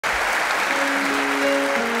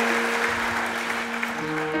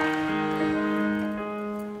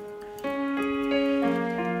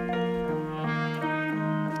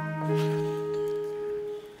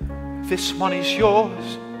This money's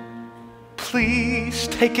yours. Please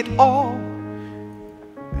take it all.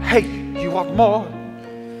 Hey, you want more?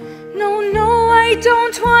 No, no, I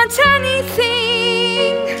don't want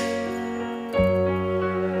anything.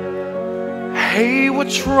 Hey,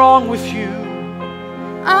 what's wrong with you?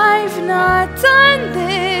 I've not done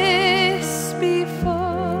this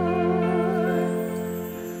before.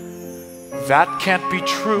 That can't be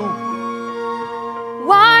true.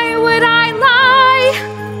 Why would I lie?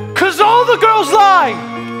 'Cause all the girls lie.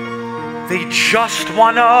 They just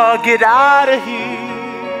wanna get out of here.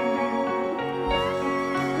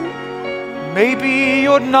 Maybe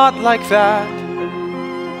you're not like that,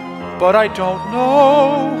 but I don't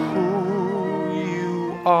know who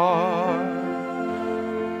you are.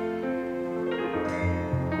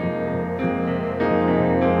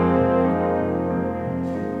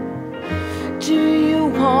 Do you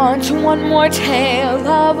want one more tale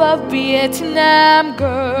of a Vietnam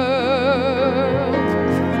girl?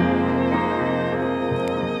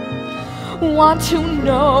 Want to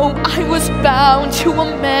know I was bound to a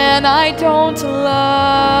man I don't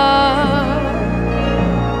love?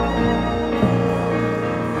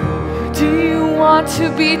 Do you want to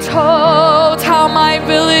be told how my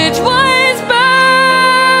village was burned?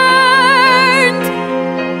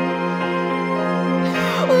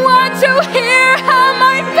 Want to hear how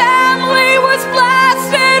my family was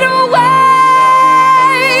blasted away?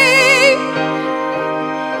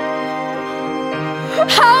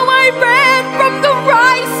 How I ran from the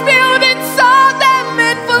rice field and saw them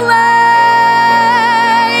in flames.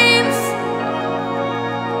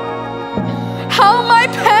 How my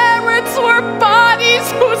parents were bodies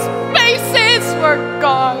whose faces were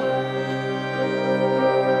gone.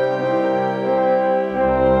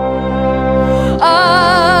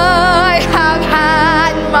 I have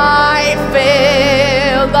had my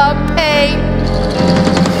fill of pain.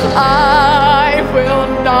 I will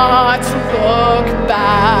not look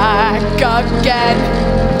back again.